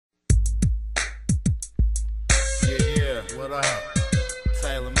What up?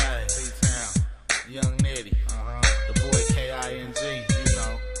 Tayla, P-Town, Young Nitty, the boy K-I-N-G, you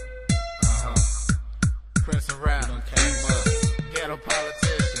know, Prince of Rap done came up, ghetto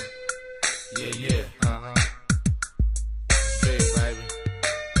politician, yeah, big baby.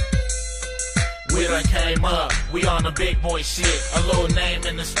 We done came up, we on the big boy shit. A little name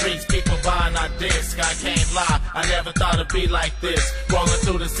in the streets, people buying our disc. I can't lie, I never thought it'd be like this. Rolling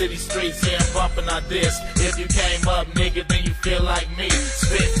through the city streets, yeah, bumping our disc. If you came up, nigga, then you feel like me.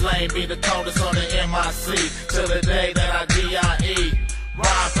 Spit flame, be the coldest on the MIC. Till the day that I D.I.E.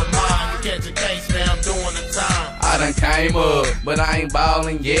 Ride for mine, you catch a case, man, I'm doing the time. I done came up, but I ain't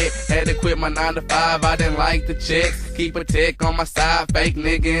ballin' yet. Had to quit my 9 to 5, I didn't like the checks. Keep a tech on my side, fake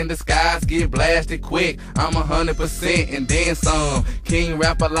nigga in disguise, get blasted quick. I'm 100% and then some. King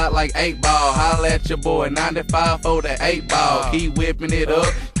rap a lot like 8 Ball. Holla at your boy, 95 for the 8 Ball. Keep whipping it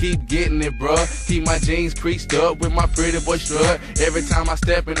up, keep getting it, bruh. Keep my jeans creased up with my pretty boy strut. Every time I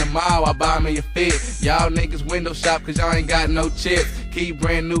step in the mall, I buy me a fit. Y'all niggas window shop cause y'all ain't got no chips. Keep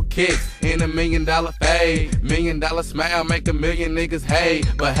brand new kicks in $1 million fade. $1 million smile make a million niggas hate.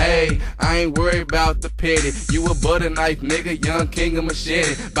 But hey, I ain't worried about the petty. You a butter knife nigga, young king of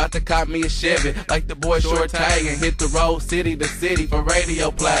machete. About to cop me a Chevy like the boy Short Tay and hit the road city to city for radio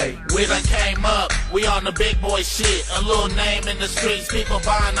play. We done came up, we on the big boy shit. A little name in the streets, people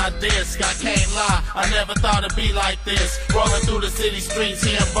buying our disc. I can't lie, I never thought it'd be like this. Rolling through the city streets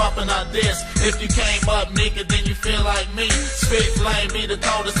here bumping our disc. If you came up, nigga, then you feel like me. Spit flame, be the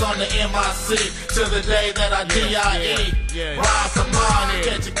coldest on the MIC. Till the day that I D.I.E. Ride for mine,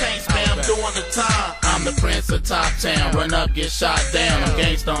 catch a case, man, I'm doing the time. I'm the prince of Top Town, run up, get shot down. I'm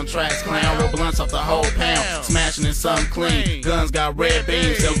gangsta on tracks, clown, roll blunts off the whole pound. Smashing in something clean, guns got red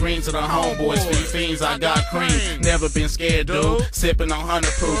beams. Sell green to the homeboys, feed fiends, I got cream. Never been scared, dude, sipping on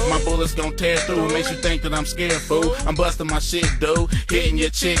 100 proof. My bullets gon' tear through, makes you think that I'm scared, fool. I'm busting my shit, dude, hitting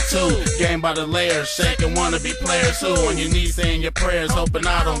your chick too. Game by the layers, shaking wannabe players who on your knees saying your prayers, hoping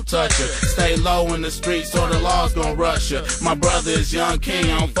I don't touch you. Stay low in the streets or the law's gon' rush you. My brother is Young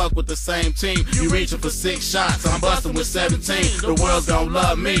King, I don't fuck with the same team. You reaching for 6 shots, I'm busting with 17. The world's gon'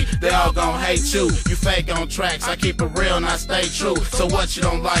 love me, they all gon' hate you. You fake on tracks, I keep it real and I stay true. So what, you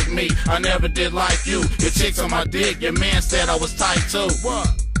don't like me? I never did like you. Your chicks on my dick, your man said I was tight too. What?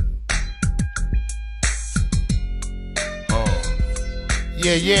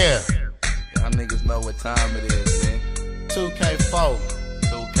 Yeah. Y'all niggas know what time it is, man. 2K4.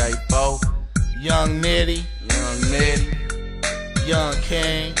 2K4. Young Nitty. Young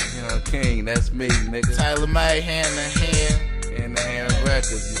King. Young King, that's me, nigga. Tayla hand in hand. In the hand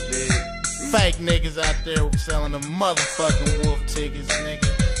records, you dig? Fake niggas out there selling the motherfucking wolf tickets, nigga.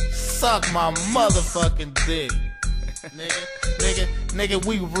 Suck my motherfucking dick. Nigga,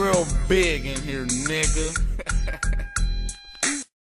 we real big in here, nigga.